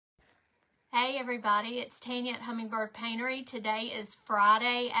Hey everybody, it's Tanya at Hummingbird Paintery. Today is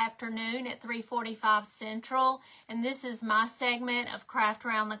Friday afternoon at 3:45 Central, and this is my segment of Craft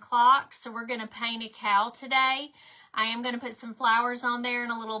Around the Clock. So we're going to paint a cow today. I am going to put some flowers on there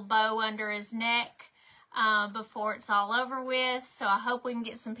and a little bow under his neck before it's all over with. So I hope we can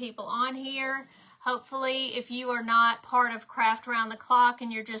get some people on here. Hopefully, if you are not part of Craft Around the Clock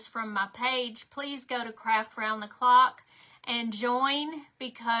and you're just from my page, please go to Craft Around the Clock and join,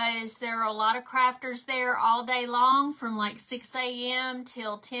 because there are a lot of crafters there all day long from like 6 a.m.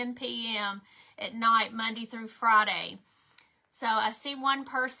 till 10 p.m. at night, Monday through Friday. So I see one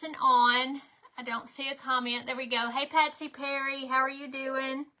person on. I don't see a comment. There we go. Hey, Patsy Perry, how are you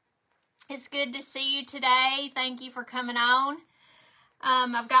doing? It's good to see you today. Thank you for coming on.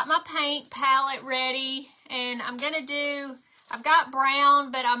 I've got my paint palette ready, and I've got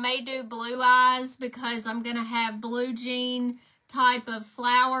brown, but I may do blue eyes because I'm going to have blue jean type of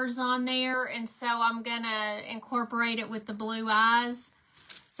flowers on there, and so I'm going to incorporate it with the blue eyes.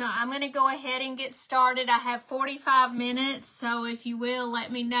 So I'm going to go ahead and get started. I have 45 minutes, so if you will,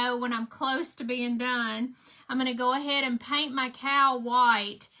 let me know when I'm close to being done. I'm going to go ahead and paint my cow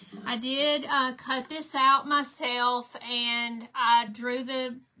white. I did cut this out myself, and I drew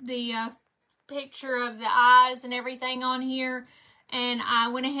the picture of the eyes and everything on here, and I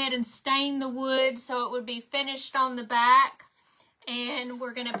went ahead and stained the wood so it would be finished on the back, and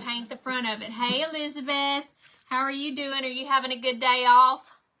we're going to paint the front of it. Hey Elizabeth, how are you doing? Are you having a good day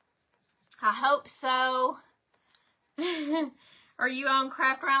off? I hope so. Are you on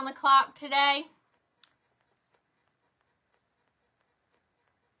Craft Around the Clock today?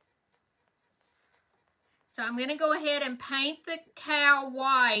 So I'm going to go ahead and paint the cow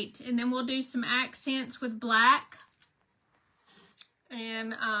white, and then we'll do some accents with black.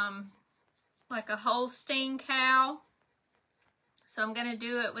 And like a Holstein cow. So I'm going to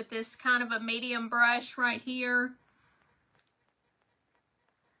do it with this kind of a medium brush right here.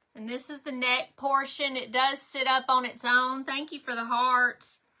 And this is the neck portion. It does sit up on its own. Thank you for the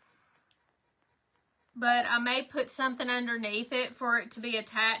hearts. But I may put something underneath it for it to be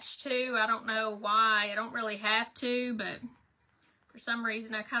attached to. I don't know why. I don't really have to, but for some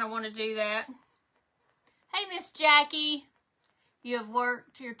reason I kind of want to do that. Hey, Miss Jackie. You have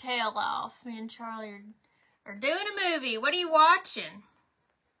worked your tail off. Me and Charlie are doing a movie. What are you watching?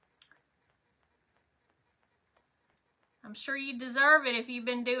 I'm sure you deserve it if you've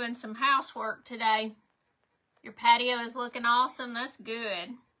been doing some housework today. Your patio is looking awesome. That's good.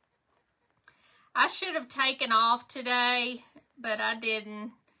 I should have taken off today, but I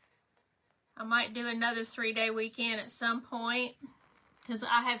didn't. I might do another 3-day weekend at some point because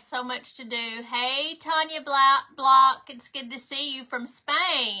I have so much to do. Hey, Tanya Block, it's good to see you from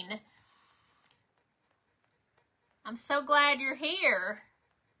Spain. I'm so glad you're here.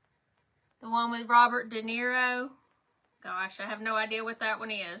 The one with Robert De Niro. Gosh, I have no idea what that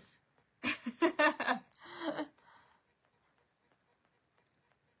one is.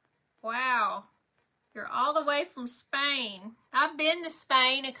 Wow. You're all the way from Spain. I've been to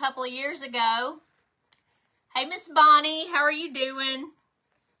Spain a couple of years ago. Hey, Miss Bonnie, how are you doing?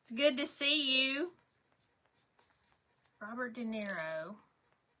 It's good to see you. Robert De Niro.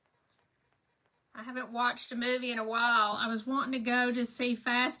 I haven't watched a movie in a while. I was wanting to go to see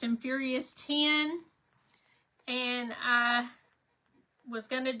Fast and Furious 10, and I was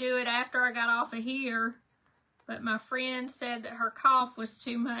going to do it after I got off of here, but my friend said that her cough was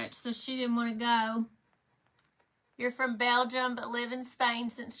too much, so she didn't want to go. You're from Belgium but live in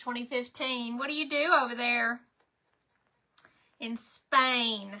Spain since 2015. What do you do over there in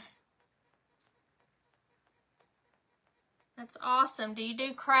Spain? That's awesome. Do you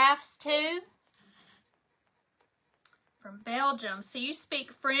do crafts too? From Belgium. So you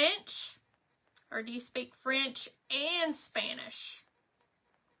speak French? Or do you speak French and Spanish?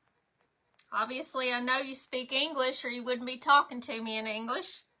 Obviously, I know you speak English or you wouldn't be talking to me in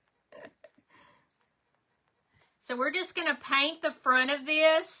English. So we're just going to paint the front of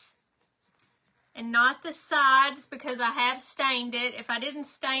this and not the sides because I have stained it. If I didn't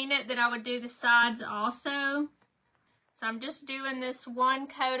stain it, then I would do the sides also. So I'm just doing this one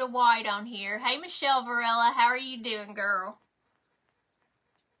coat of white on here. Hey, Michelle Varela, how are you doing, girl?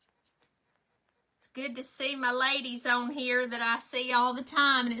 It's good to see my ladies on here that I see all the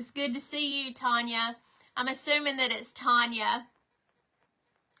time, and it's good to see you, Tanya. I'm assuming that it's Tanya.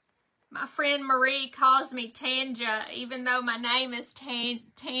 My friend Marie calls me Tanja, even though my name is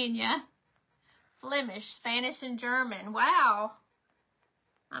Tanya. Flemish, Spanish, and German. Wow.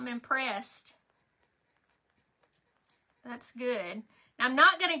 I'm impressed. That's good. I'm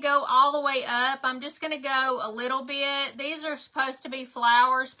not going to go all the way up. I'm just going to go a little bit. These are supposed to be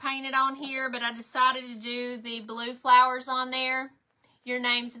flowers painted on here, but I decided to do the blue flowers on there. Your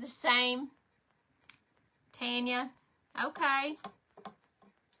name's the same, Tanya. Okay.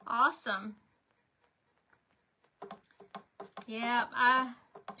 Awesome. Yeah,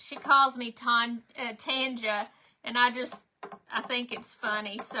 she calls me Tanja, and I think it's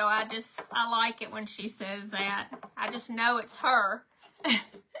funny, so I like it when she says that. I just know it's her.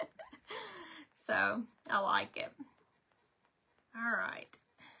 So, I like it. All right.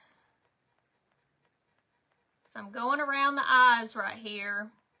 So, I'm going around the eyes right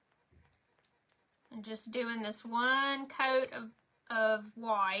here and just doing this one coat of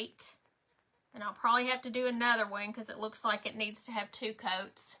white. And I'll probably have to do another one because it looks like it needs to have 2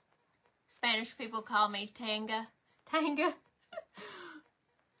 coats. Spanish people call me Tanga. Tanga.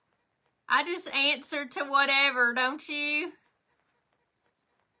 I just answer to whatever, don't you?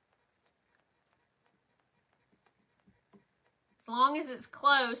 As long as it's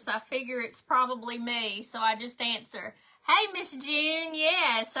close, I figure it's probably me, so I just answer. Hey, Miss June,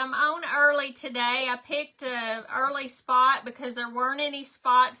 yes, I'm on early today. I picked an early spot because there weren't any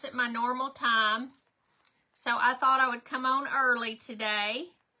spots at my normal time. So I thought I would come on early today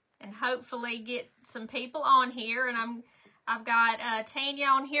and hopefully get some people on here. And I've got Tanya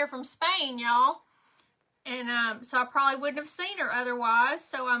on here from Spain, y'all. And so I probably wouldn't have seen her otherwise,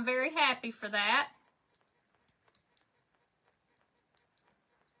 so I'm very happy for that.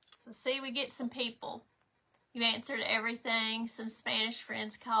 So see, we get some people. You answered everything. Some Spanish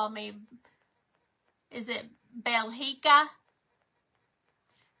friends call me, is it Belgica?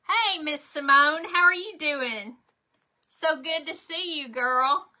 Hey, Miss Simone, how are you doing? So good to see you,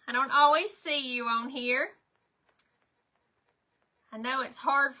 girl. I don't always see you on here. I know it's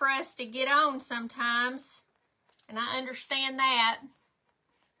hard for us to get on sometimes, and I understand that.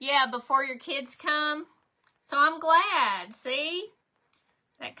 Yeah, before your kids come. So I'm glad, see?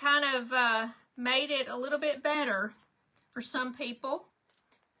 That kind of made it a little bit better for some people.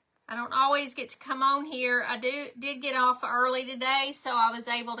 I don't always get to come on here. I did get off early today, so I was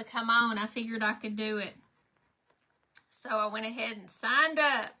able to come on. I figured I could do it. So I went ahead and signed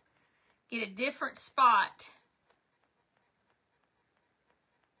up. Get a different spot.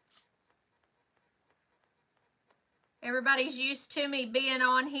 Everybody's used to me being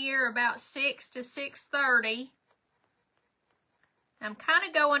on here about 6 to 6:30. I'm kind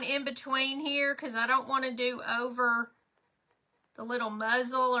of going in between here because I don't want to do over the little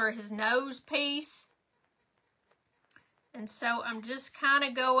muzzle or his nose piece. And so I'm just kind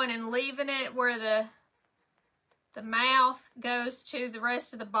of going and leaving it where the mouth goes to the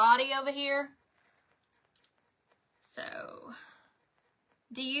rest of the body over here. So,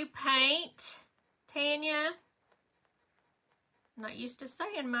 do you paint, Tanya? I'm not used to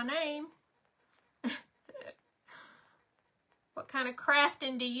saying my name. What kind of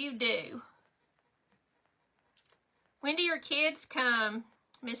crafting do you do? When do your kids come,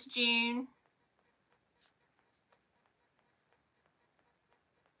 Miss June?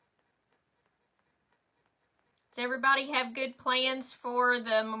 Does everybody have good plans for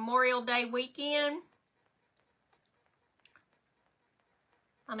the Memorial Day weekend?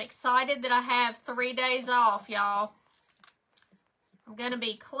 I'm excited that I have 3 days off, y'all. I'm going to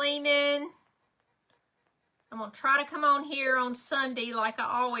be cleaning. I'm going to try to come on here on Sunday like I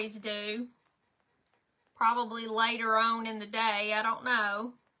always do. Probably later on in the day. I don't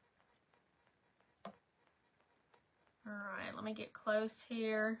know. Alright, let me get close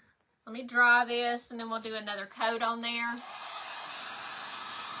here. Let me dry this and then we'll do another coat on there.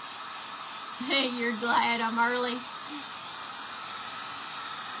 You're glad I'm early.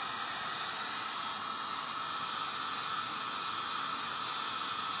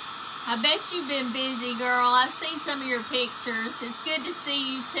 I bet you've been busy, girl. I've seen some of your pictures. It's good to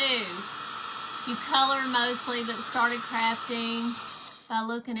see you, too. You color mostly, but started crafting by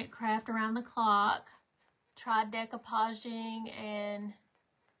looking at Craft Around the Clock. Tried decoupaging and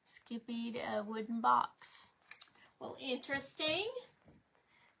skippied a wooden box. Well, interesting.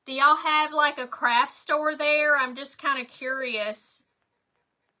 Do y'all have like a craft store there? I'm just kind of curious.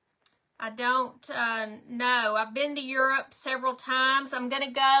 I don't know. I've been to Europe several times. I'm going to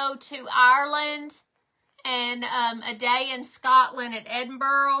go to Ireland and a day in Scotland at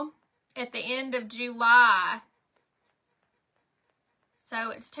Edinburgh at the end of July. So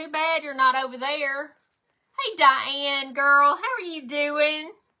it's too bad you're not over there. Hey, Diane, girl, how are you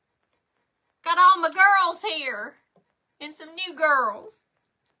doing? Got all my girls here and some new girls.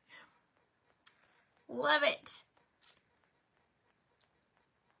 Love it.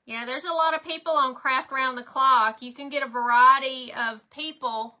 Yeah, there's a lot of people on Craft Round the Clock. You can get a variety of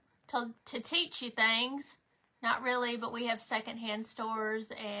people to teach you things. Not really, but we have secondhand stores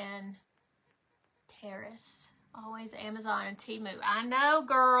and Terrace. Always Amazon and Temu. I know,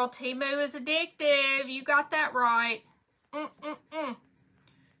 girl. Temu is addictive. You got that right.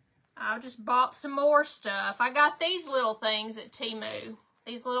 I just bought some more stuff. I got these little things at Temu.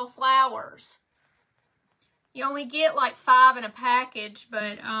 These little flowers. You only get like 5 in a package,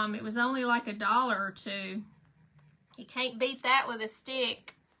 but it was only like $1 or $2. You can't beat that with a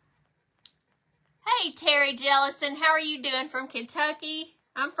stick. Hey, Terry Jellison, how are you doing from Kentucky?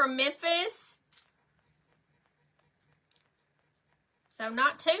 I'm from Memphis. So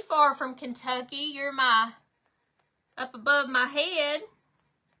not too far from Kentucky. You're up above my head.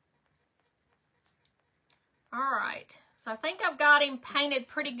 All right. So I think I've got him painted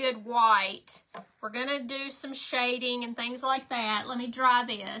pretty good white. We're going to do some shading and things like that. Let me dry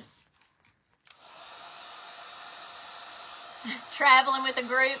this. Traveling with a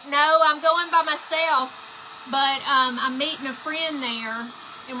group. No, I'm going by myself. But I'm meeting a friend there,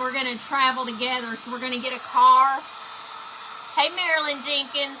 and we're going to travel together. So we're going to get a car. Hey, Marilyn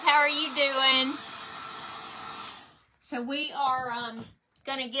Jenkins. How are you doing? So we are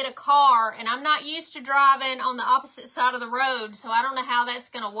gonna get a car, and I'm not used to driving on the opposite side of the road, so I don't know how that's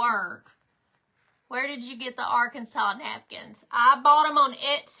gonna work. Where did you get the Arkansas napkins? I bought them on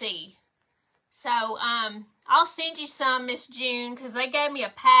Etsy. So I'll send you some, Miss June, because they gave me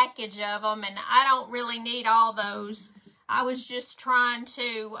a package of them, and I don't really need all those. I was just trying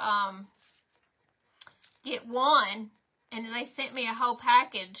to get one, and they sent me a whole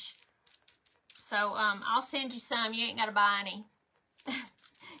package. So I'll send you some. You ain't got to buy any.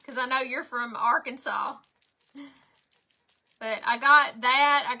 Because I know you're from Arkansas. But I got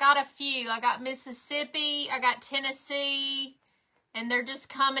that. I got a few. I got Mississippi. I got Tennessee. And they're just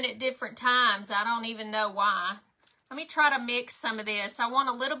coming at different times. I don't even know why. Let me try to mix some of this. I want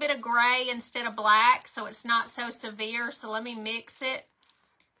a little bit of gray instead of black, so it's not so severe. So let me mix it.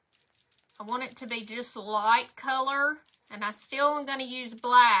 I want it to be just light color. And I still am going to use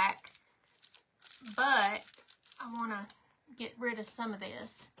black. But I want to get rid of some of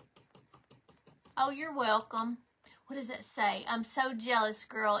this. Oh, you're welcome. What does it say? I'm so jealous,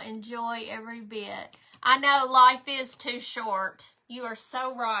 girl. Enjoy every bit. I know life is too short. You are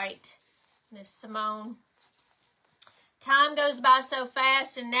so right, Miss Simone. Time goes by so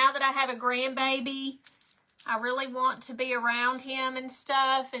fast, and now that I have a grandbaby, I really want to be around him and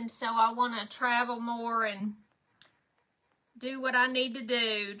stuff, and so I want to travel more and do what I need to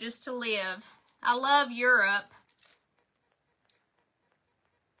do just to live. I love Europe.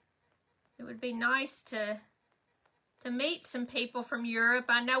 It would be nice to meet some people from Europe.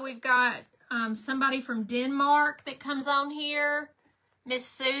 I know we've got somebody from Denmark that comes on here, Miss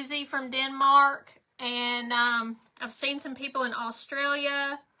Susie from Denmark, and I've seen some people in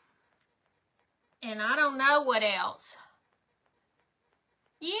Australia, and I don't know what else.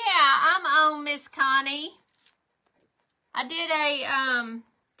 Yeah, I'm on, Miss Connie. I did a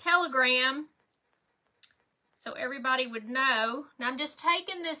telegram so everybody would know. Now I'm just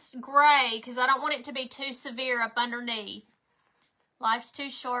taking this gray because I don't want it to be too severe up underneath. Life's too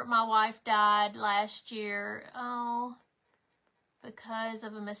short. My wife died last year. Oh, because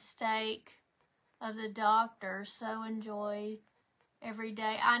of a mistake of the doctor. So enjoy every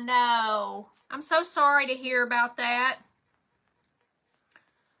day. I know. I'm so sorry to hear about that.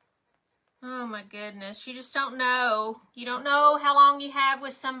 Oh my goodness, you just don't know. You don't know how long you have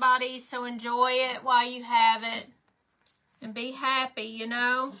with somebody, so enjoy it while you have it. And be happy, you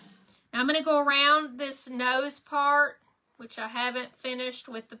know. Now I'm going to go around this nose part, which I haven't finished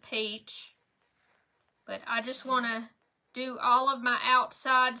with the peach. But I just want to do all of my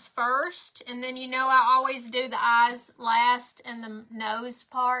outsides first. And then, you know, I always do the eyes last and the nose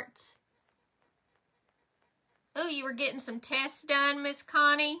parts. Oh, you were getting some tests done, Miss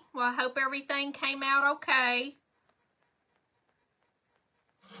Connie? Well, I hope everything came out okay.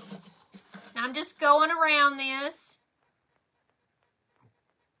 Now I'm just going around this.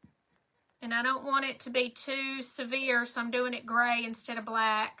 And I don't want it to be too severe, so I'm doing it gray instead of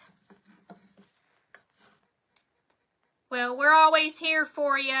black. Well, we're always here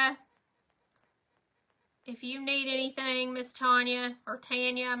for you. If you need anything, Miss Tanya, or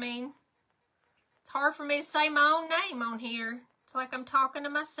Tanya, I mean. It's hard for me to say my own name on here. It's like I'm talking to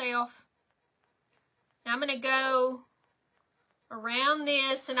myself. Now I'm going to go around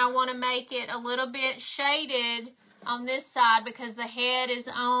this, and I want to make it a little bit shaded on this side because the head is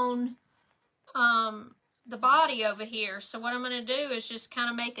on the body over here. So what I'm going to do is just kind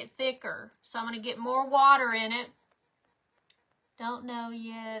of make it thicker. So I'm going to get more water in it Don't know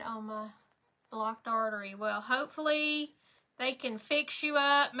yet on my blocked artery. Well, hopefully they can fix you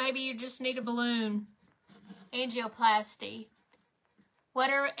up. Maybe you just need a balloon. Angioplasty.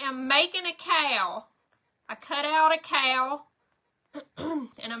 I'm making a cow. I cut out a cow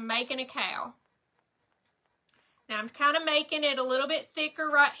and I'm making a cow. Now I'm kind of making it a little bit thicker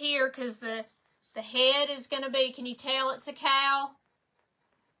right here because the head is going to be, can you tell it's a cow?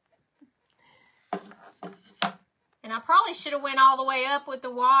 And I probably should have went all the way up with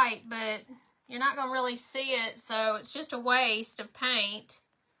the white, but you're not going to really see it, so it's just a waste of paint.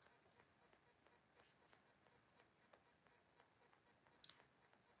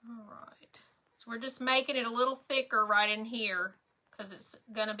 All right, so we're just making it a little thicker right in here because it's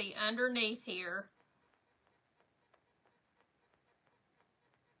going to be underneath here.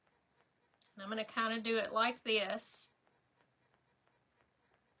 And I'm going to kind of do it like this,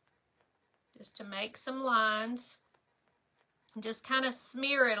 just to make some lines. And just kind of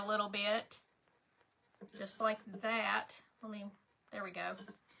smear it a little bit, just like that. There we go.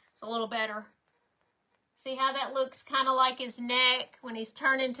 It's a little better. See how that looks kind of like his neck when he's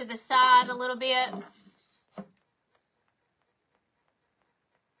turning to the side a little bit?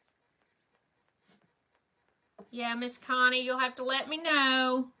 Yeah, Miss Connie, you'll have to let me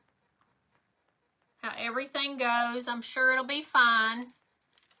know how everything goes. I'm sure it'll be fine.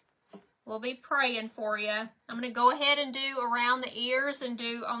 We'll be praying for you. I'm going to go ahead and do around the ears and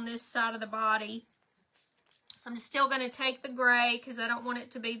do on this side of the body. So I'm still going to take the gray because I don't want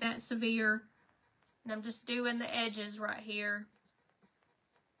it to be that severe. And I'm just doing the edges right here.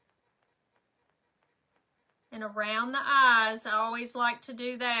 And around the eyes, I always like to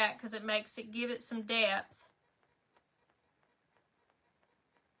do that because it makes it, give it some depth.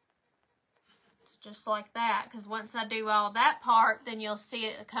 Just like that, because once I do all that part, then you'll see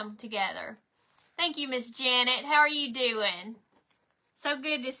it come together. Thank you, Miss Janet. How are you doing? So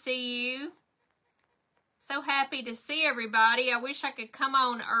good to see you. So happy to see everybody. I wish I could come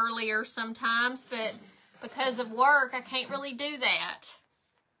on earlier sometimes, but because of work, I can't really do that.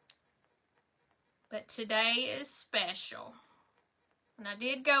 But today is special. And I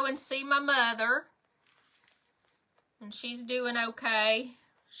did go and see my mother, and she's doing okay.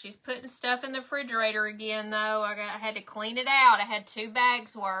 She's putting stuff in the refrigerator again, though. I had to clean it out. I had 2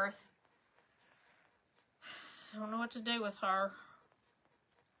 bags worth. I don't know what to do with her.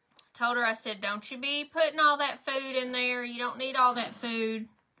 Told her, I said, don't you be putting all that food in there. You don't need all that food.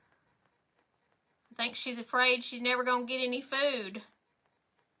 I think she's afraid she's never going to get any food.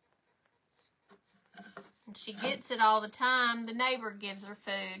 And she gets it all the time. The neighbor gives her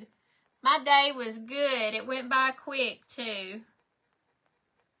food. My day was good. It went by quick, too.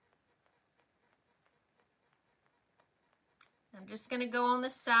 I'm just going to go on the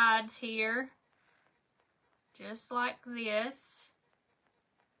sides here, just like this.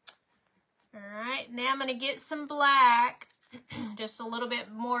 All right, now I'm going to get some black, just a little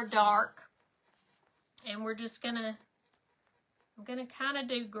bit more dark. And we're just going to, I'm going to kind of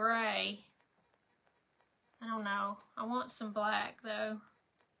do gray. I don't know. I want some black, though.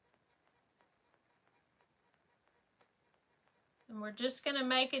 And we're just going to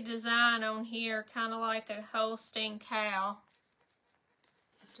make a design on here, kind of like a Holstein cow.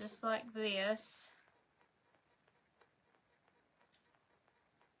 Just like this.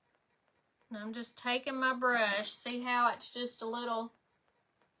 And I'm just taking my brush. See how it's just a little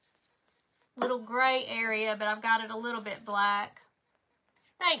gray area, but I've got it a little bit black.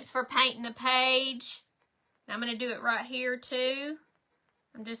 Thanks for painting the page. I'm going to do it right here too.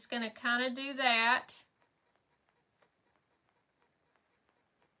 I'm just going to kind of do that.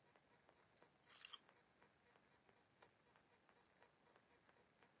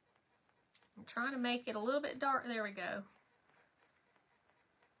 I'm trying to make it a little bit dark. There we go.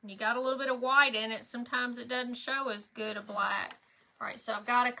 And you got a little bit of white in it. Sometimes it doesn't show as good a black. All right, so I've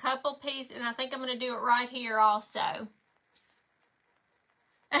got a couple pieces, and I think I'm going to do it right here also.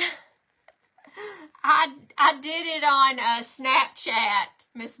 I did it on Snapchat,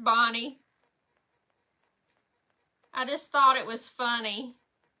 Miss Bonnie. I just thought it was funny.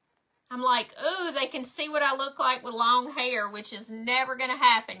 I'm like, ooh, they can see what I look like with long hair, which is never going to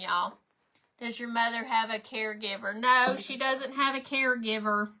happen, y'all. Does your mother have a caregiver? No, she doesn't have a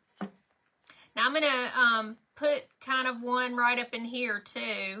caregiver. Now I'm going to put kind of one right up in here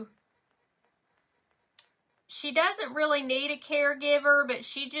too. She doesn't really need a caregiver, but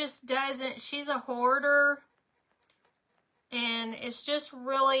she just doesn't. She's a hoarder. And it's just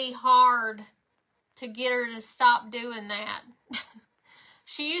really hard to get her to stop doing that.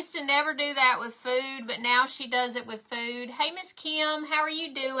 She used to never do that with food, but now she does it with food. Hey, Miss Kim, how are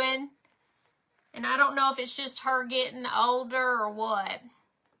you doing? And I don't know if it's just her getting older or what.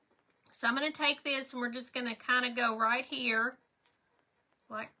 So I'm going to take this and we're just going to kind of go right here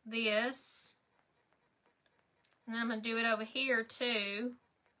like this. And then I'm going to do it over here too.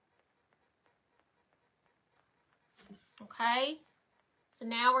 Okay. So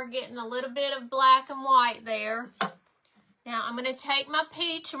now we're getting a little bit of black and white there. Now I'm going to take my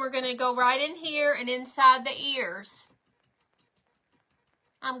peach and we're going to go right in here and inside the ears.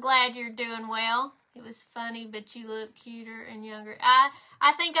 I'm glad you're doing well. It was funny, but you look cuter and younger.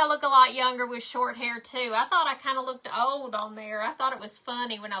 I think I look a lot younger with short hair too. I thought I kind of looked old on there. I thought it was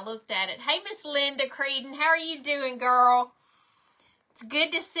funny when I looked at it. Hey, Miss Linda Creedon, how are you doing, girl? It's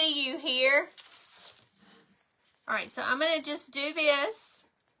good to see you here. All right, so I'm going to just do this,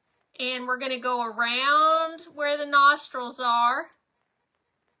 and we're going to go around where the nostrils are.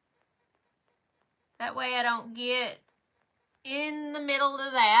 That way I don't get in the middle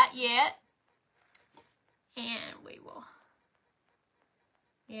of that yet. And we will.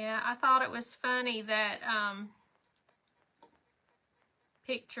 Yeah, I thought it was funny that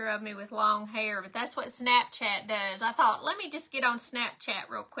picture of me with long hair, but that's what Snapchat does. I thought, let me just get on Snapchat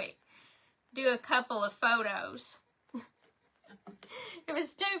real quick. Do a couple of photos. It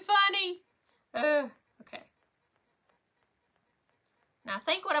was too funny. Okay. Now I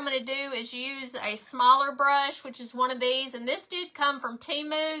think what I'm going to do is use a smaller brush, which is one of these, and this did come from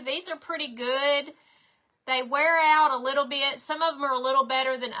Temu. These are pretty good. They wear out a little bit. Some of them are a little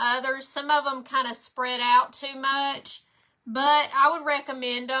better than others. Some of them kind of spread out too much, but I would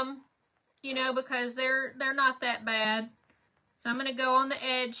recommend them, you know, because they're not that bad. So I'm going to go on the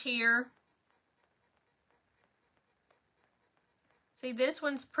edge here. See, this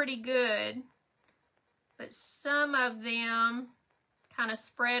one's pretty good, but some of them kind of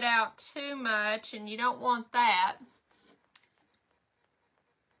spread out too much, and you don't want that.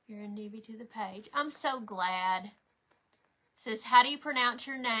 You're a newbie to the page. I'm so glad. It says, how do you pronounce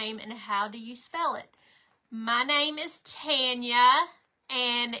your name and how do you spell it? My name is Tanya,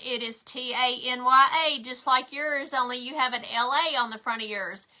 and it is T-A-N-Y-A, just like yours, only you have an L-A on the front of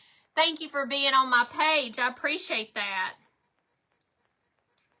yours. Thank you for being on my page. I appreciate that.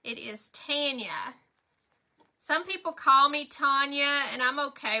 It is Tanya. Some people call me Tanya, and I'm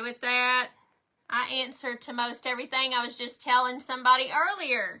okay with that. I answer to most everything. I was just telling somebody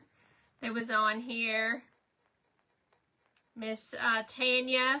earlier that was on here. Miss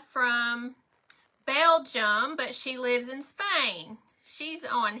Tanya from Belgium, but she lives in Spain. She's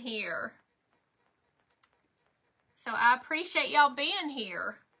on here. So I appreciate y'all being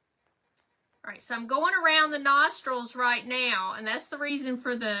here. All right, so I'm going around the nostrils right now, and that's the reason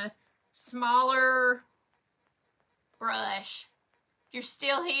for the smaller brush. You're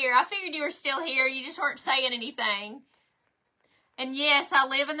still here. I figured you were still here. You just weren't saying anything. And yes, I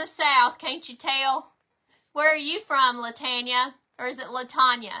live in the South. Can't you tell? Where are you from, Latanya? Or is it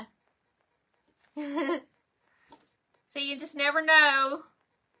Latanya? So you just never know.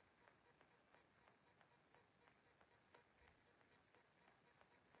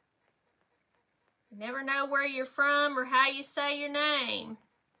 You never know where you're from or how you say your name.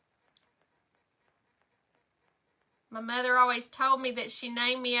 My mother always told me that she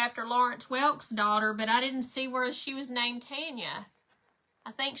named me after Lawrence Welk's daughter, but I didn't see where she was named Tanya.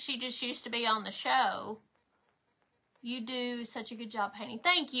 I think she just used to be on the show. You do such a good job painting.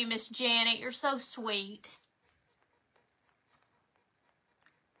 Thank you, Miss Janet. You're so sweet.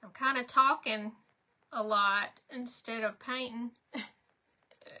 I'm kind of talking a lot instead of painting.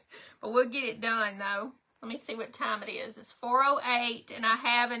 But we'll get it done, though. Let me see what time it is. It's 4:08, and I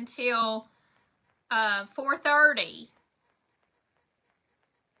have until 4:30.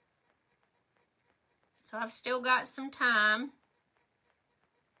 So I've still got some time.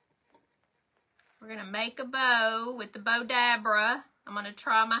 We're going to make a bow with the Bowdabra. I'm going to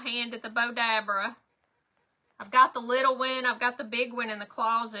try my hand at the Bowdabra. I've got the little one. I've got the big one in the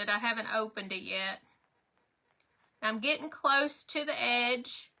closet. I haven't opened it yet. Now I'm getting close to the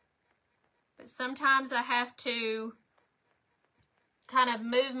edge, but sometimes I have to kind of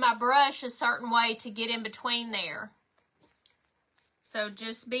move my brush a certain way to get in between there. So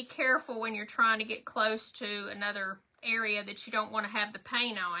just be careful when you're trying to get close to another area that you don't want to have the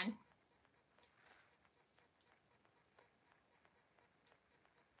paint on.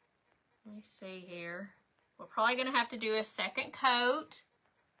 Let me see here. We're probably going to have to do a second coat.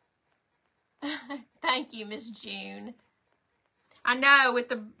 Thank you, Miss June. I know,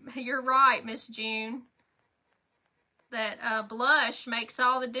 you're right, Miss June. That blush makes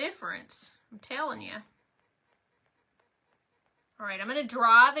all the difference. I'm telling you. All right, I'm going to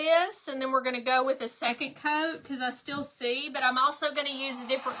dry this, and then we're going to go with a second coat because I still see, but I'm also going to use a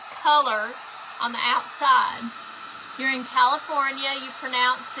different color on the outside. You're in California, you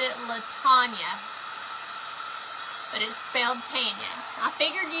pronounce it Latanya, but it's spelled Tanya. I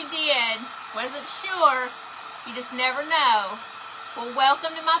figured you did. Wasn't sure. You just never know. Well,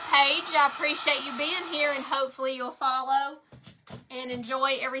 welcome to my page. I appreciate you being here, and hopefully you'll follow and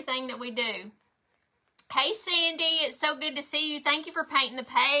enjoy everything that we do. Hey, Sandy, it's so good to see you. Thank you for painting the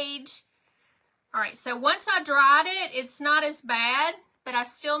page. All right, so once I dried it, it's not as bad, but I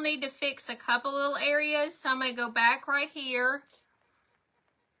still need to fix a couple little areas. So I'm going to go back right here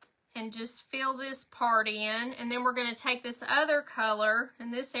and just fill this part in. And then we're going to take this other color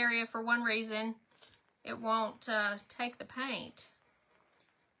in this area. For one reason, it won't take the paint.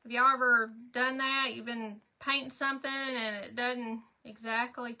 Have y'all ever done that? You've been painting something and it doesn't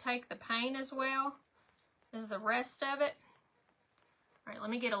exactly take the paint as well as the rest of it. All right, let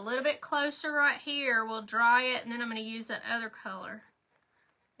me get a little bit closer right here. We'll dry it, and then I'm going to use that other color.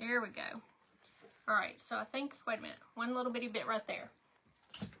 There we go. All right, so I think, wait a minute, one little bitty bit right there.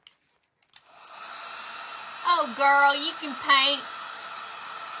 Oh, girl, you can paint.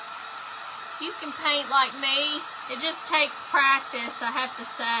 You can paint like me. It just takes practice, I have to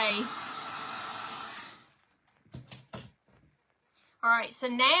say. All right, so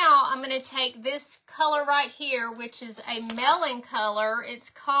now I'm going to take this color right here, which is a melon color.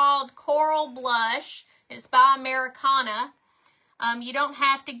 It's called Coral Blush. It's by Americana. You don't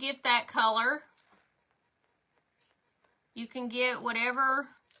have to get that color. You can get whatever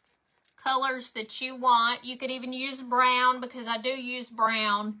colors that you want. You could even use brown, because I do use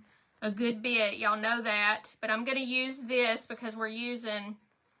brown a good bit. Y'all know that. But I'm going to use this because we're using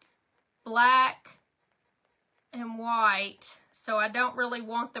black and white. So I don't really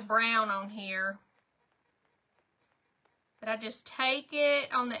want the brown on here. But I just take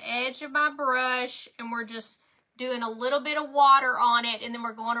it on the edge of my brush, and we're just doing a little bit of water on it, and then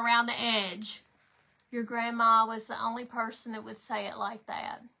we're going around the edge. Your grandma was the only person that would say it like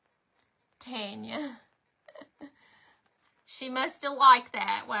that. Tanya. She must have liked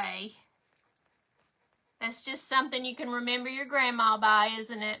that way. That's just something you can remember your grandma by,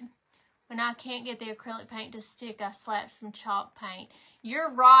 isn't it? When I can't get the acrylic paint to stick, I slap some chalk paint.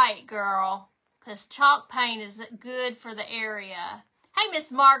 You're right, girl, because chalk paint is good for the area. Hey, Miss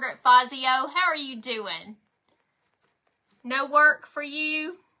Margaret Fazio, how are you doing? No work for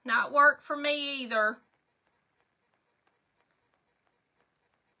you? Not work for me either. All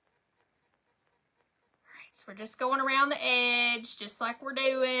right, so we're just going around the edge, just like we're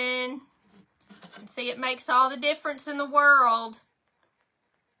doing. And see, it makes all the difference in the world.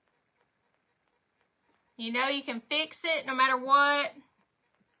 You know you can fix it no matter what.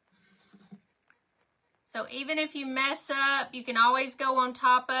 So even if you mess up, you can always go on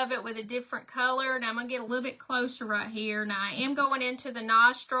top of it with a different color. Now I'm going to get a little bit closer right here. Now I am going into the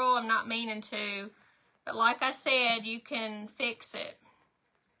nostril. I'm not meaning to. But like I said, you can fix it.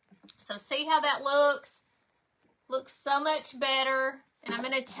 So see how that looks? Looks so much better. And I'm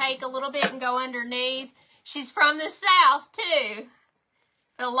going to take a little bit and go underneath. She's from the South too.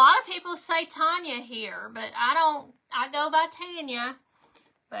 But a lot of people say Tanya here, but I don't. I go by Tanya.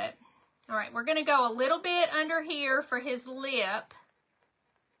 But all right, we're going to go a little bit under here for his lip.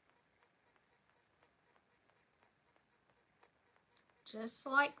 Just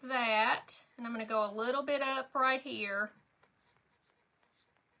like that. And I'm going to go a little bit up right here.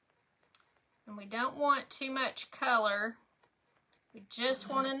 And we don't want too much color. We just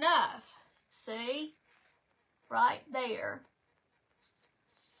want enough. See? Right there.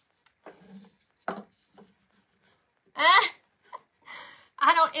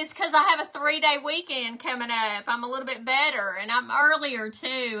 It's because I have a 3-day weekend coming up. I'm a little bit better, and I'm earlier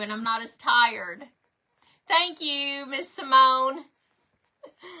too, and I'm not as tired. Thank you, Miss Simone.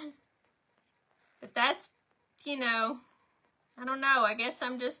 But that's, you know, I don't know. I guess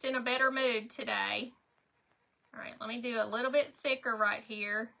I'm just in a better mood today. All right, let me do a little bit thicker right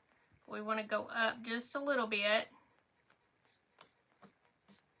here. We want to go up just a little bit.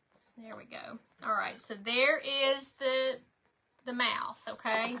 There we go. All right, so there is the mouth,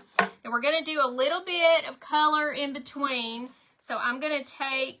 okay? And we're going to do a little bit of color in between. So I'm going to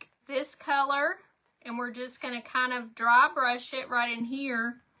take this color, and we're just going to kind of dry brush it right in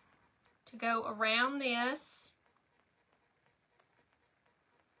here to go around this.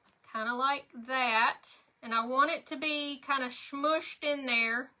 Kind of like that. And I want it to be kind of smooshed in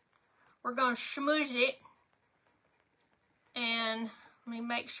there. We're going to smoosh it. And let me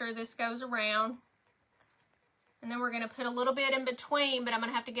make sure this goes around. And then we're going to put a little bit in between, but I'm going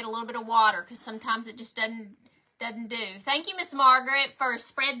to have to get a little bit of water because sometimes it just doesn't do. Thank you, Miss Margaret, for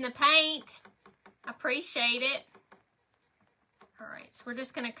spreading the paint. I appreciate it. All right, so we're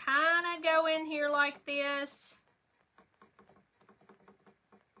just gonna kind of go in here like this.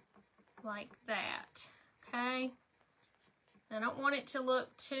 Like that, okay? I don't want it to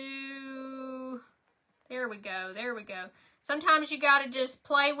look too, there we go, there we go. Sometimes you gotta just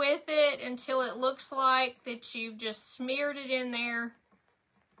play with it until it looks like that you've just smeared it in there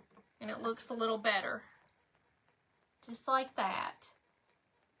and it looks a little better. Just like that.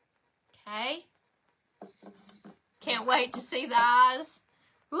 Okay? Can't wait to see the eyes.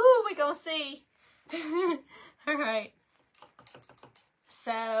 Woo, we gonna see. All right.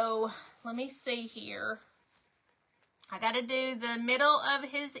 So, let me see here. I gotta do the middle of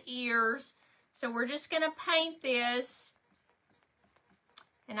his ears. So we're just gonna paint this.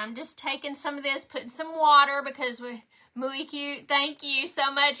 And I'm just taking some of this, putting some water because we're muy cute. Thank you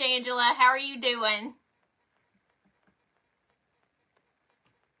so much, Angela. How are you doing?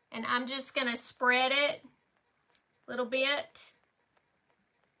 And I'm just gonna spread it a little bit.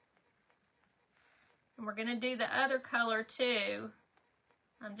 And we're gonna do the other color too.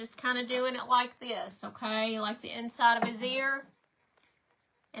 I'm just kind of doing it like this, okay? Like the inside of his ear.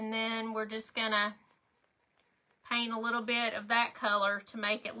 And then we're just gonna paint a little bit of that color to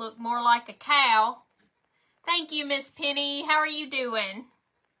make it look more like a cow. Thank you, Miss Penny. How are you doing?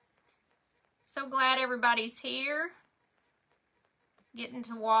 So glad everybody's here. Getting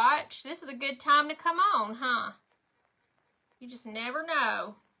to watch. This is a good time to come on, huh? You just never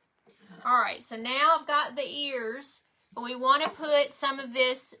know. All right, so now I've got the ears. But we want to put some of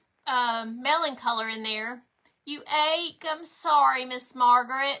this melon color in there. You ache? I'm sorry, Miss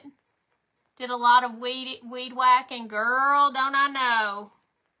Margaret. Did a lot of weed whacking. Girl, don't I know.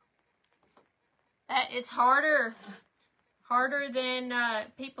 That is harder than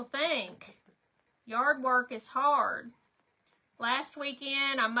people think. Yard work is hard. Last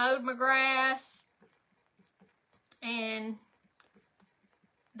weekend, I mowed my grass. And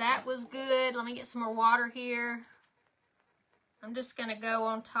that was good. Let me get some more water here. I'm just going to go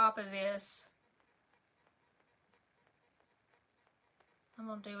on top of this. I'm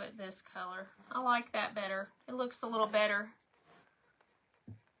going to do it this color. I like that better. It looks a little better.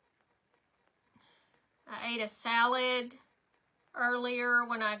 I ate a salad earlier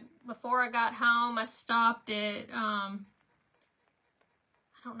before I got home. I stopped at, I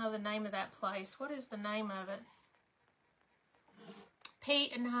don't know the name of that place. What is the name of it?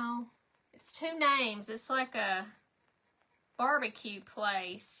 No, it's two names. It's like a barbecue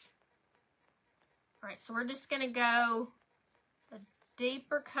place. All right, so we're just gonna go a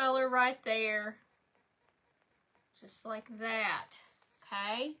deeper color right there, just like that,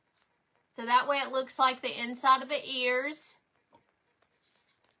 okay? So that way it looks like the inside of the ears.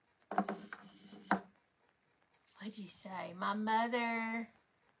 What'd you say? My mother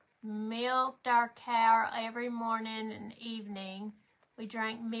milked our cow every morning and evening. We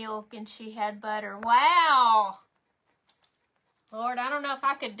drank milk and she had butter. Wow! Lord, I don't know if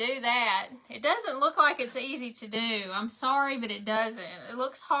I could do that. It doesn't look like it's easy to do. I'm sorry, but it doesn't. It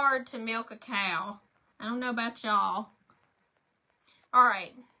looks hard to milk a cow. I don't know about y'all. All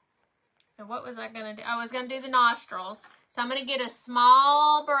right. And what was I going to do? I was going to do the nostrils. So I'm going to get a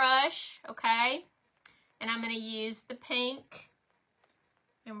small brush, okay? And I'm going to use the pink.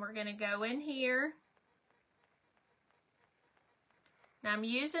 And we're going to go in here. Now I'm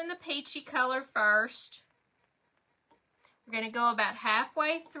using the peachy color first. We're going to go about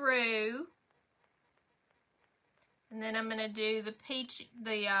halfway through. And then I'm going to do the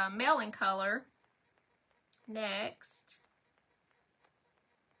melon color next.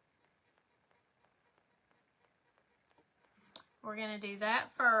 We're going to do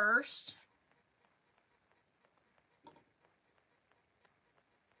that first.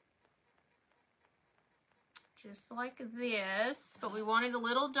 Just like this, but we want it a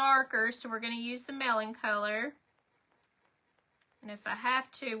little darker, so we're going to use the melon color. And if I have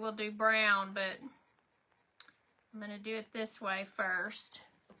to, we'll do brown, but I'm going to do it this way first.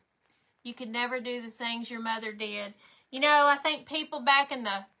 You could never do the things your mother did. You know, I think people back in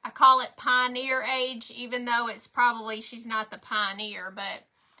the, I call it pioneer age, even though it's probably, she's not the pioneer, but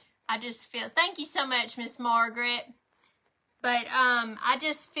I just feel, thank you so much, Miss Margaret. But I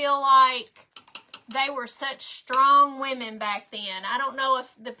just feel like they were such strong women back then. I don't know if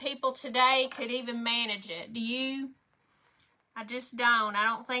the people today could even manage it. Do you? I just don't. I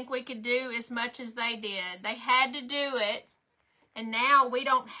don't think we could do as much as they did. They had to do it, and now we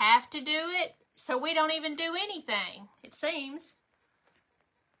don't have to do it, so we don't even do anything, it seems.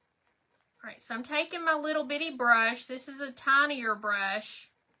 All right, so I'm taking my little bitty brush. This is a tinier brush,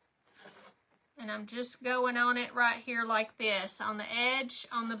 and I'm just going on it right here like this, on the edge,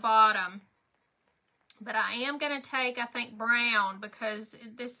 on the bottom. But I am going to take, I think, brown because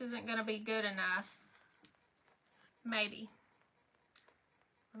this isn't going to be good enough. Maybe.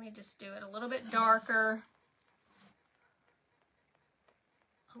 Let me just do it a little bit darker.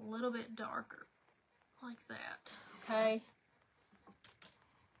 A little bit darker. Like that. Okay.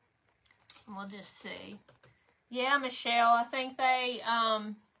 And we'll just see. Yeah, Michelle, I think they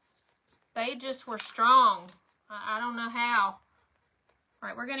just were strong. I don't know how. All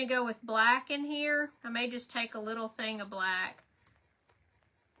right, we're going to go with black in here. I may just take a little thing of black.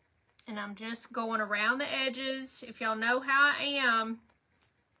 And I'm just going around the edges. If y'all know how I am,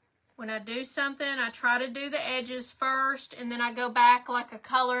 when I do something, I try to do the edges first, and then I go back like a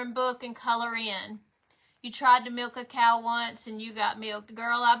coloring book and color in. You tried to milk a cow once, and you got milked.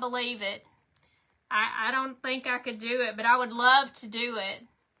 Girl, I believe it. I don't think I could do it, but I would love to do it.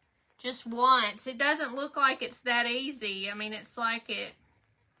 Just once. It doesn't look like it's that easy. I mean, it's like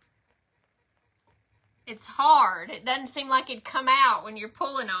it's hard. It doesn't seem like it'd come out when you're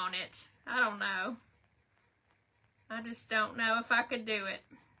pulling on it. I don't know. I just don't know if I could do it.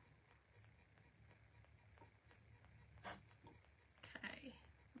 Okay,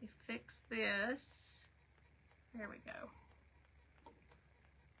 let me fix this. There we go.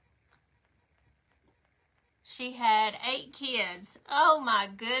 She had 8 kids. Oh my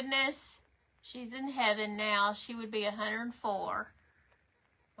goodness. She's in heaven now. She would be 104.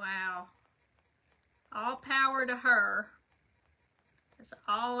 Wow. All power to her. That's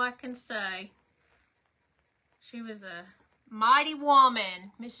all I can say. She was a mighty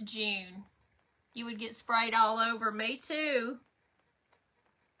woman, Miss June. You would get sprayed all over. Me too.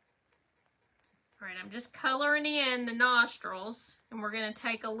 All right, I'm just coloring in the nostrils, and we're going to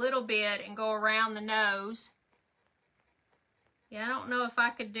take a little bit and go around the nose. Yeah, I don't know if I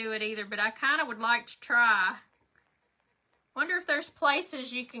could do it either, but I kind of would like to try. Wonder if there's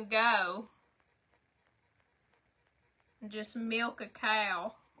places you can go and just milk a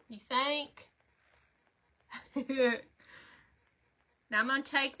cow. You think? Now I'm going to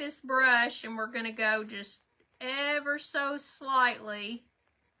take this brush and we're going to go just ever so slightly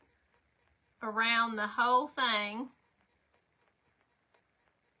around the whole thing.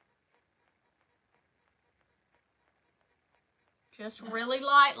 Just really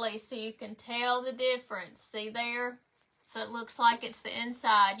lightly so you can tell the difference. See there? So it looks like it's the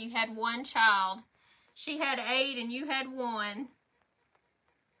inside. You had 1 child. She had 8 and you had 1.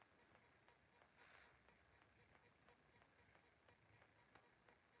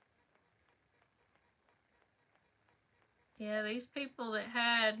 Yeah, these people that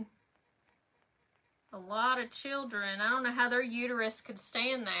had a lot of children, I don't know how their uterus could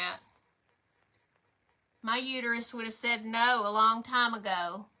stand that. My uterus would have said no a long time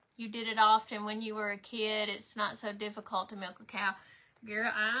ago. You did it often when you were a kid. It's not so difficult to milk a cow.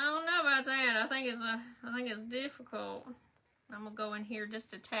 Girl, I don't know about that. I think it's difficult. I'm gonna go in here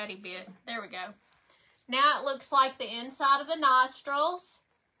just a tatty bit. There we go. Now it looks like the inside of the nostrils.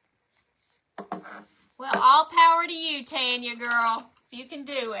 Well, all power to you, Tanya, girl. You can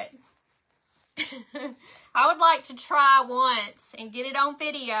do it. I would like to try once and get it on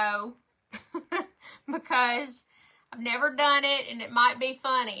video because I've never done it and it might be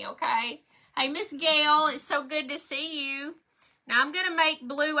funny, okay? Hey, Miss Gail, it's so good to see you. Now I'm going to make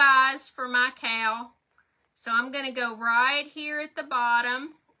blue eyes for my cow. So I'm going to go right here at the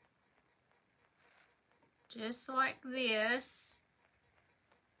bottom, just like this.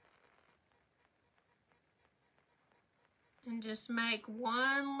 And just make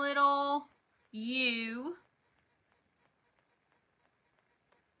one little U.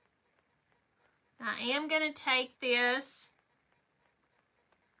 I am going to take this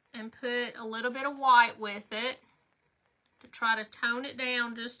and put a little bit of white with it to try to tone it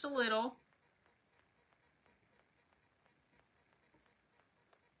down just a little.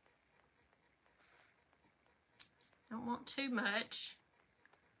 Don't want too much.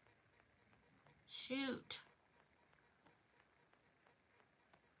 Shoot.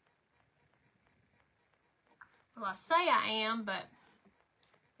 Well, I say I am, but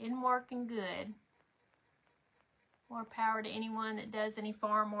isn't working good. More power to anyone that does any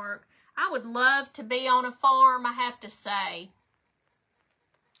farm work. I would love to be on a farm, I have to say.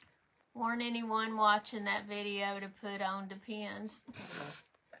 Warn anyone watching that video to put on Depends.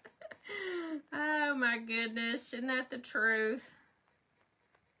 Oh my goodness, isn't that the truth?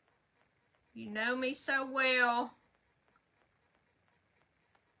 You know me so well.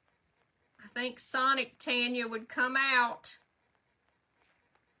 I think Sonic Tanya would come out.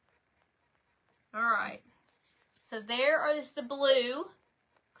 All right. So there is the blue,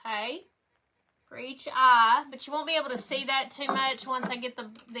 okay, for each eye. But you won't be able to see that too much once I get the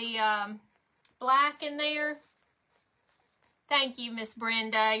black in there? Thank you, Miss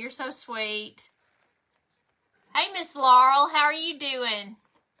Brenda. You're so sweet. Hey, Miss Laurel, how are you doing?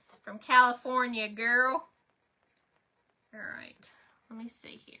 From California, girl. All right, let me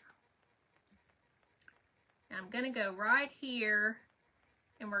see here. Now I'm going to go right here,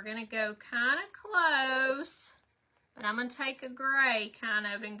 and we're going to go kind of close, but I'm going to take a gray kind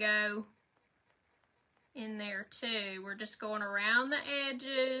of and go in there too. We're just going around the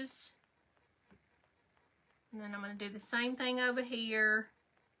edges. And then I'm going to do the same thing over here.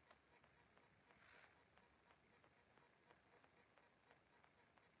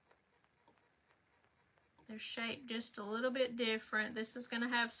 They're shaped just a little bit different. This is going to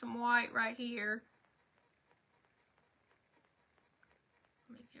have some white right here.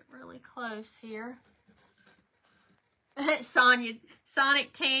 Let me get really close here.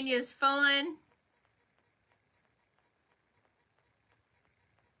 Sonic Tanya's fun.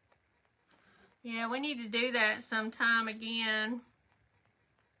 Yeah, we need to do that sometime again.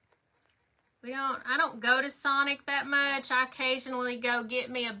 I don't go to Sonic that much. I occasionally go get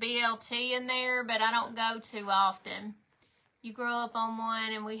me a BLT in there, but I don't go too often. You grow up on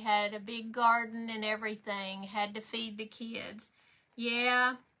one, and we had a big garden and everything. Had to feed the kids.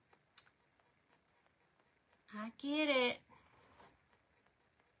 Yeah, I get it.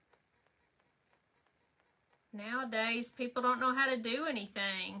 Nowadays, people don't know how to do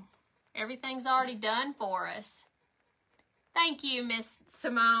anything. Everything's already done for us. Thank you, Miss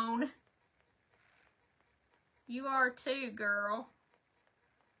Simone. You are too, girl.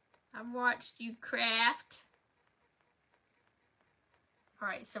 I've watched you craft. All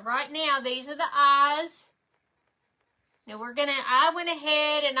right, so right now, these are the eyes. Now I went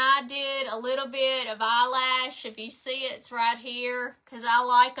ahead and I did a little bit of eyelash. If you see it, it's right here, because I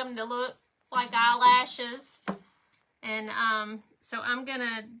like them to look like eyelashes. And so I'm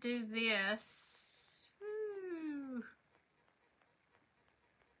gonna do this. Ooh.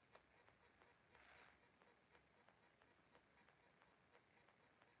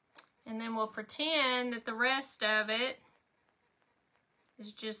 And then we'll pretend that the rest of it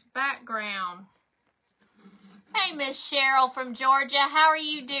is just background. Hey, Miss Cheryl from Georgia, how are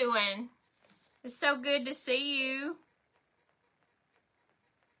you doing? It's so good to see you.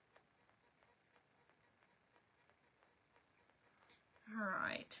 All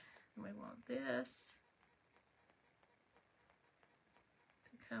right, we want this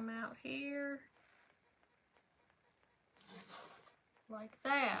to come out here like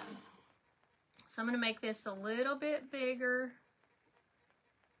that. So I'm going to make this a little bit bigger,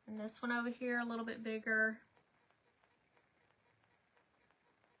 and this one over here a little bit bigger.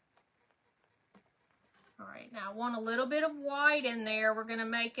 All right, now I want a little bit of white in there. We're going to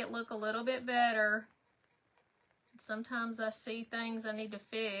make it look a little bit better. Sometimes I see things I need to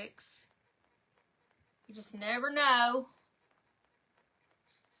fix. You just never know.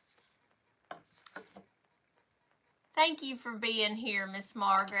 Thank you for being here, Miss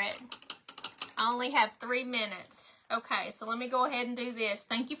Margaret. I only have 3 minutes. Okay, so let me go ahead and do this.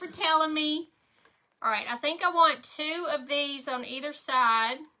 Thank you for telling me. All right, I think I want 2 of these on either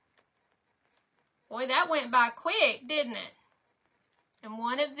side. Boy, that went by quick, didn't it? And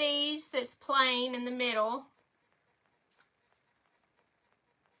 1 of these that's plain in the middle.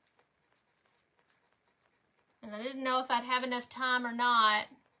 And I didn't know if I'd have enough time or not.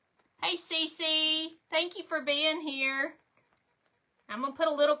 Hey, Cece, thank you for being here. I'm going to put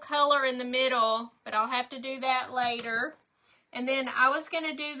a little color in the middle, but I'll have to do that later. And then I was going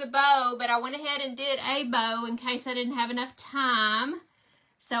to do the bow, but I went ahead and did a bow in case I didn't have enough time.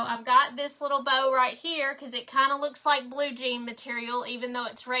 So I've got this little bow right here because it kind of looks like blue jean material, even though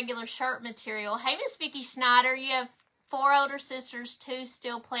it's regular shirt material. Hey, Miss Vicki Schneider, you have 4 older sisters, 2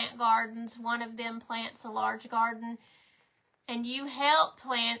 still plant gardens. 1 of them plants a large garden. And you helped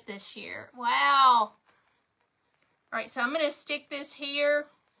plant this year. Wow. All right, so I'm going to stick this here.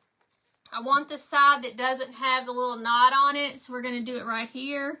 I want the side that doesn't have the little knot on it, so we're going to do it right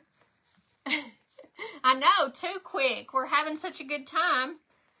here. I know, too quick. We're having such a good time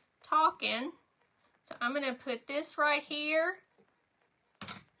talking. So I'm going to put this right here.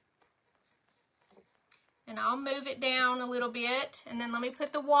 And I'll move it down a little bit. And then let me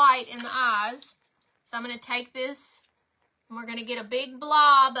put the white in the eyes. So I'm going to take this, and we're going to get a big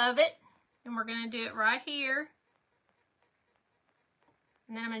blob of it. And we're going to do it right here.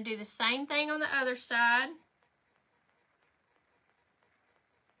 And then I'm going to do the same thing on the other side.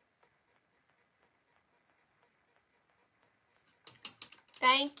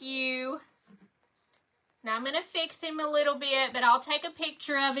 Thank you. Now I'm going to fix him a little bit, but I'll take a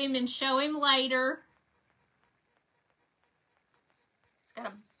picture of him and show him later. It's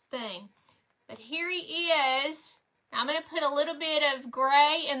got a thing. But here he is. I'm going to put a little bit of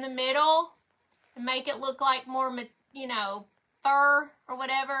gray in the middle and make it look like more, you know, fur or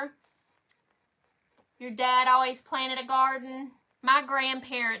whatever. Your dad always planted a garden. My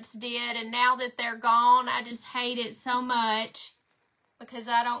grandparents did, and now that they're gone, I just hate it so much because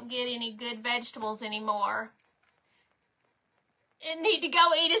I don't get any good vegetables anymore. And need to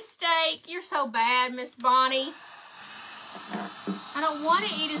go eat a steak. You're so bad, Miss Bonnie. I don't want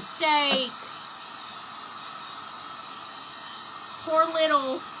to eat a steak. Poor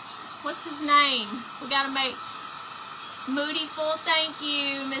little, what's his name? We got to make Moodyful. Thank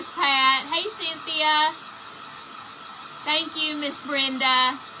you, Miss Pat. Hey, Cynthia. Thank you, Miss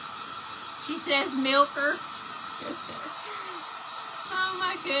Brenda. She says milker. Oh,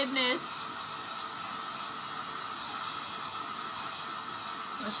 my goodness.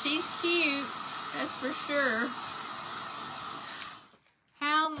 Well, she's cute, that's for sure.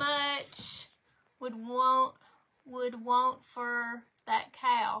 How much would want for that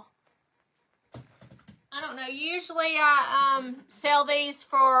cow? I don't know. Usually I sell these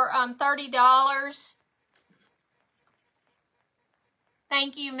for $30.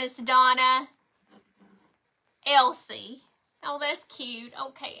 Thank you, Miss Donna. Elsie. Oh, that's cute.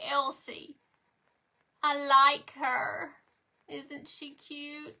 Okay, Elsie. I like her. Isn't she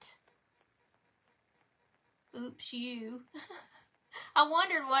cute? Oops, you. I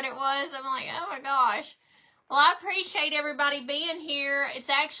wondered what it was. I'm like, oh my gosh. Well, I appreciate everybody being here. It's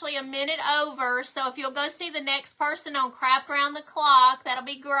actually a minute over, so if you'll go see the next person on Craft Round the Clock, that'll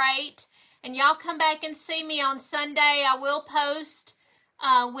be great. And y'all come back and see me on Sunday. I will post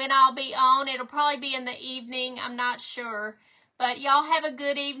when I'll be on. It'll probably be in the evening. I'm not sure. But y'all have a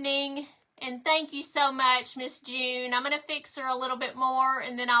good evening. And thank you so much, Miss June. I'm going to fix her a little bit more,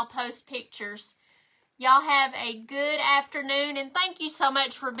 and then I'll post pictures. Y'all have a good afternoon, and thank you so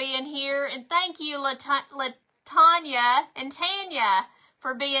much for being here. And thank you, Latanya and Tanya,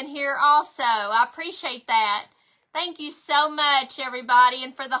 for being here also. I appreciate that. Thank you so much, everybody,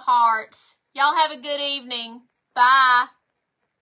 and for the hearts. Y'all have a good evening. Bye.